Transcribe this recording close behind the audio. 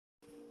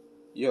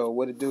Yo,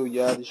 what it do,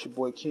 y'all? This your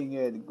boy King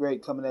Ed the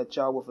Great coming at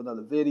y'all with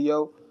another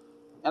video.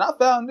 And I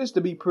found this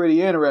to be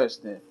pretty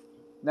interesting.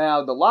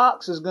 Now, the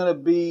LOX is going to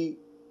be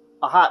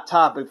a hot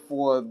topic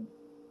for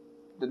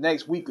the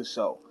next week or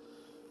so.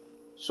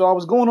 So I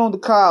was going on to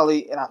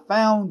Coli and I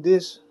found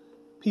this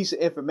piece of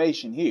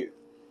information here.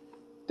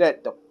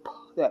 That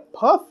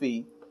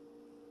Puffy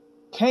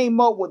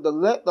came up with the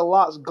Let the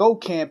LOX Go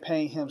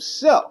campaign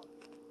himself.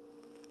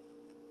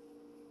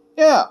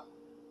 Yeah.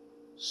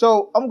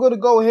 So I'm going to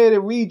go ahead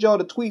and read y'all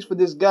the tweets for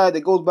this guy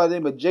that goes by the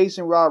name of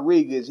Jason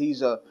Rodriguez.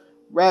 He's a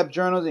rap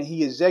journalist and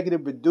he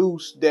executive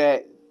produced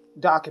that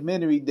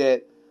documentary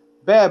that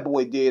Bad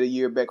Boy did a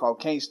year back called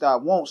Can't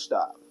Stop, Won't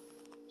Stop.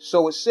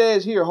 So it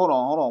says here, hold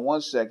on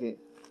 1 second.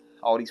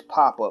 All these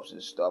pop-ups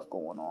and stuff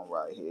going on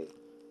right here.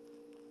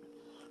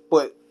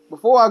 But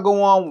before I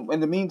go on, in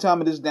the meantime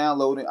of this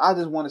downloading, I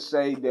just want to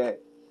say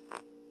that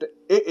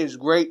it is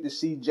great to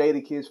see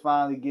Jadakiss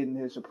finally getting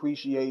his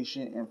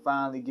appreciation and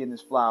finally getting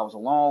his flowers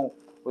along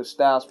with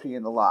Styles P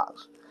and the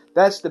LOX.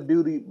 That's the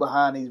beauty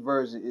behind these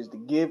verses, is to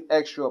give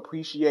extra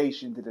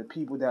appreciation to the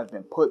people that have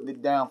been putting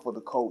it down for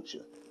the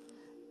culture.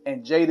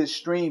 And Jada's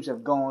streams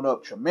have gone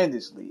up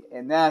tremendously.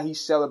 And now he's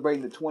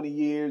celebrating the 20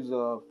 years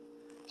of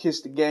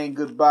Kiss the Gang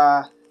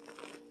Goodbye.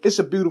 It's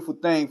a beautiful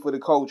thing for the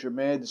culture,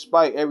 man,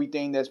 despite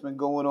everything that's been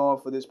going on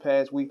for this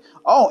past week.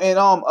 Oh, and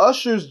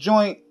Usher's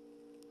joint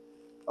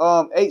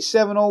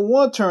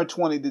 8701 turned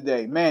 20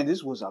 today. Man,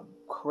 this was a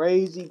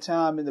crazy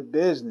time in the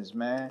business,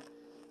 man.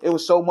 It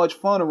was so much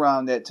fun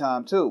around that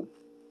time too.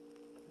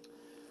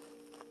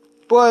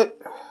 But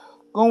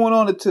going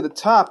on to the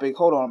topic,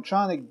 hold on, I'm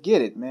trying to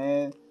get it,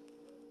 man.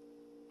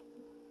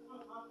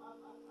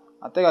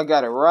 I think I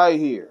got it right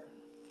here.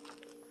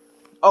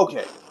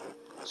 Okay.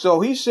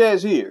 So he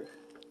says here,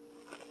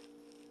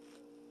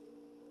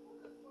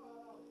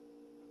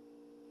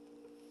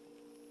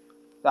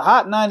 the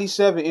Hot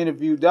 97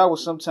 interview, that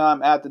was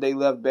sometime after they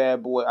left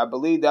Bad Boy. I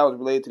believe that was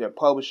related to their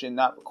publishing,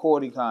 not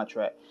recording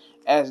contract,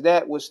 as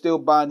that was still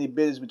binding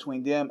business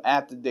between them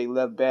after they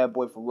left Bad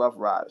Boy for Rough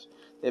Riders.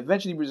 They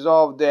eventually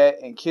resolved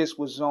that, and Kiss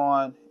was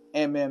on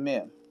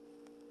MMM.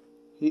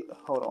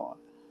 Hold on.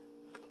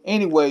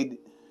 Anyway,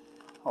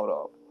 hold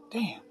up.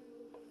 Damn.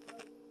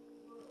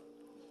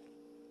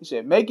 He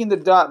said, making the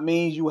dot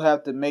means you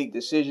have to make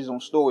decisions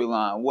on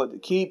storyline, what to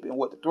keep and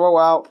what to throw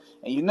out.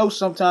 And you know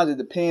sometimes it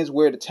depends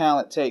where the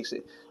talent takes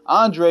it.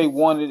 Andre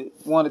wanted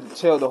to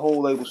tell the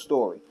whole label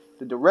story.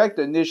 The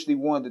director initially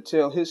wanted to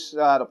tell his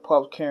side of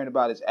Puff caring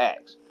about his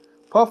acts.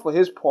 Puff, for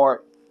his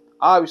part,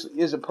 obviously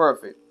isn't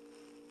perfect.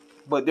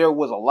 But there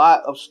was a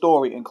lot of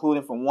story,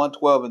 including from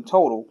 112 in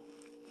total,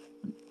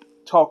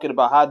 talking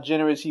about how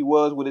generous he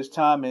was with his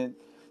time and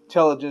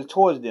intelligence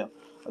towards them.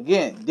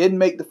 Again, didn't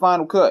make the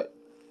final cut.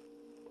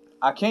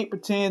 I can't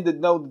pretend to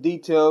know the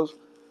details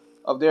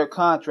of their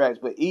contracts,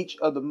 but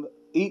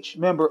each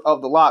member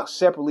of the LOX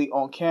separately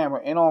on camera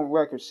and on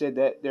record said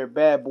that their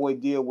Bad Boy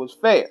deal was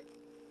fair.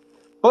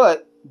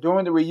 But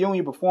during the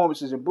reunion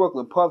performances in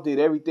Brooklyn, Puff did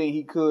everything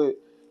he could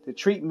to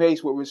treat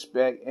Mace with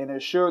respect and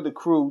assure the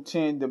crew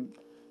tend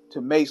to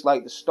Mace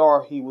like the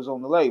star he was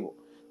on the label.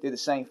 Did the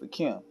same for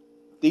Kim.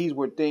 These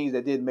were things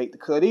that didn't make the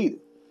cut either.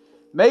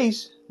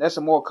 Mace, that's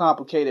a more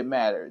complicated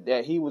matter,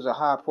 that he was a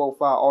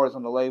high-profile artist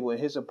on the label and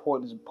his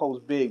importance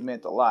post-Big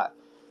meant a lot.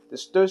 The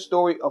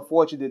story,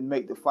 unfortunately, didn't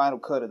make the final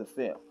cut of the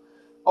film.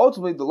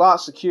 Ultimately, the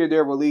LOX secured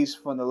their release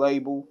from the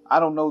label. I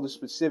don't know the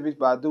specifics,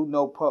 but I do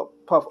know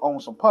Puff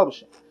owns some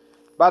publishing.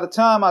 By the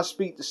time I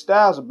speak to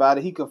Styles about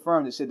it, he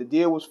confirmed it, said the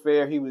deal was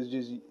fair, he was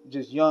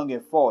just young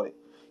and fought it.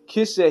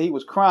 Kiss said he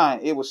was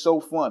crying, it was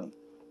so funny.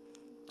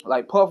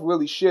 Like, Puff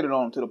really shitted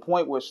on him to the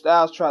point where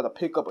Styles tried to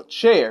pick up a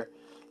chair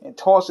and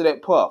toss it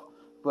at Puff.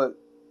 But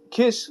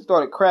Kiss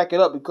started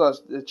cracking up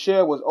because the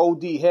chair was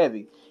OD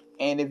heavy.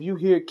 And if you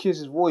hear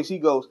Kiss's voice, he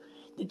goes,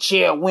 the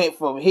chair went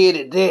from here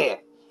to there.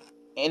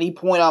 And he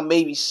pointed out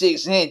maybe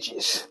 6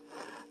 inches.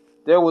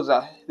 There was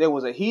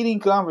a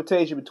heating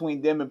confrontation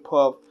between them and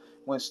Puff.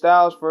 When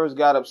Styles first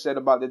got upset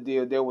about the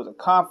deal, there was a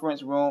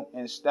conference room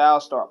and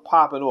Styles started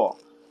popping off.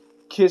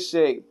 Kiss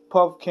said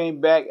Puff came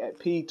back at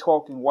P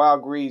talking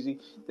wild greasy.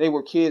 They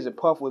were kids and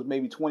Puff was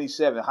maybe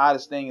 27,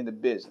 hottest thing in the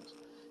business.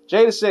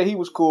 Jada said he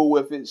was cool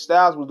with it.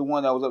 Styles was the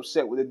one that was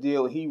upset with the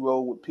deal. He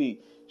rolled with P.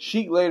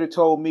 Sheik later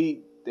told me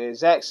the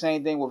exact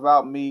same thing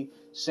without me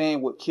saying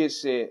what Kiss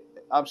said.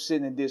 I'm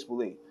sitting in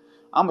disbelief.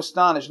 I'm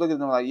astonished looking at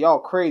them like, y'all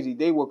crazy.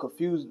 They were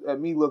confused at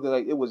me looking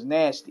like it was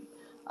nasty.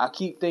 I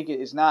keep thinking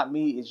it's not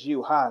me, it's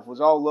you. Hi, if it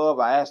was all love,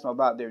 I asked them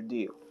about their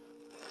deal.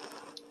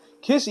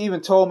 Kiss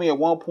even told me at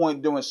one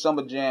point during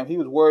Summer Jam he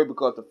was worried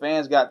because the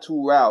fans got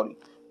too rowdy,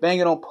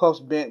 banging on Puff's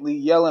Bentley,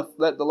 yelling,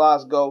 let the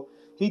LOX go.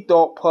 He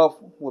thought Puff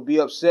would be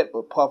upset,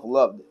 but Puff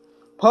loved it.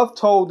 Puff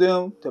told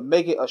them to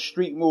make it a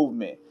street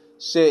movement.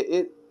 Said,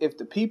 if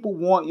the people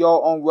want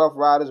y'all on Rough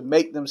Riders,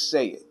 make them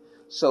say it.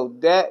 So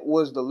that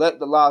was the Let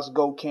the LOX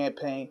Go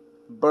campaign,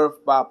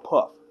 birthed by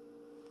Puff.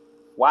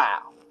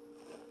 Wow.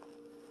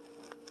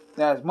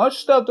 Now, as much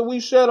stuff that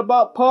we said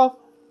about Puff,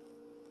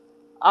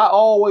 I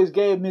always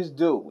gave him his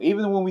due.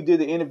 Even when we did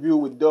the interview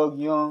with Doug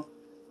Young,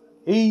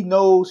 He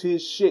knows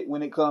his shit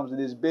when it comes to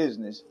this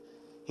business.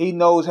 He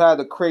knows how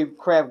to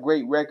craft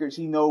great records.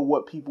 He knows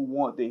what people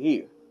want to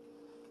hear.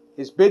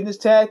 His business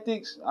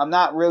tactics, I'm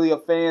not really a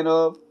fan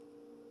of,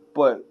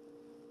 but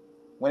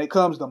when it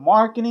comes to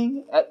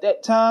marketing at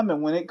that time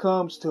and when it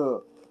comes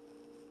to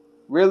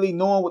really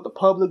knowing what the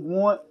public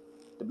want,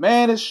 the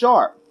man is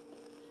sharp.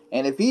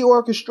 And if he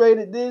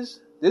orchestrated this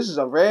is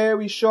a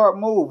very sharp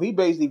move. He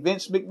basically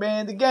Vince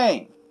McMahon the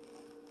game.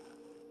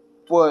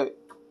 But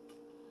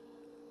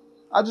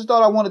I just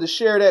thought I wanted to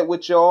share that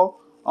with y'all.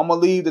 I'm going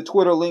to leave the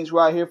Twitter links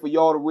right here for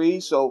y'all to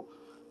read. So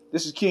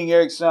this is King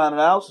Eric signing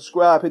out.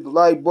 Subscribe, hit the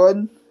like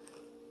button.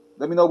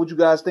 Let me know what you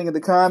guys think in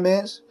the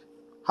comments.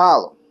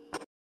 Holla.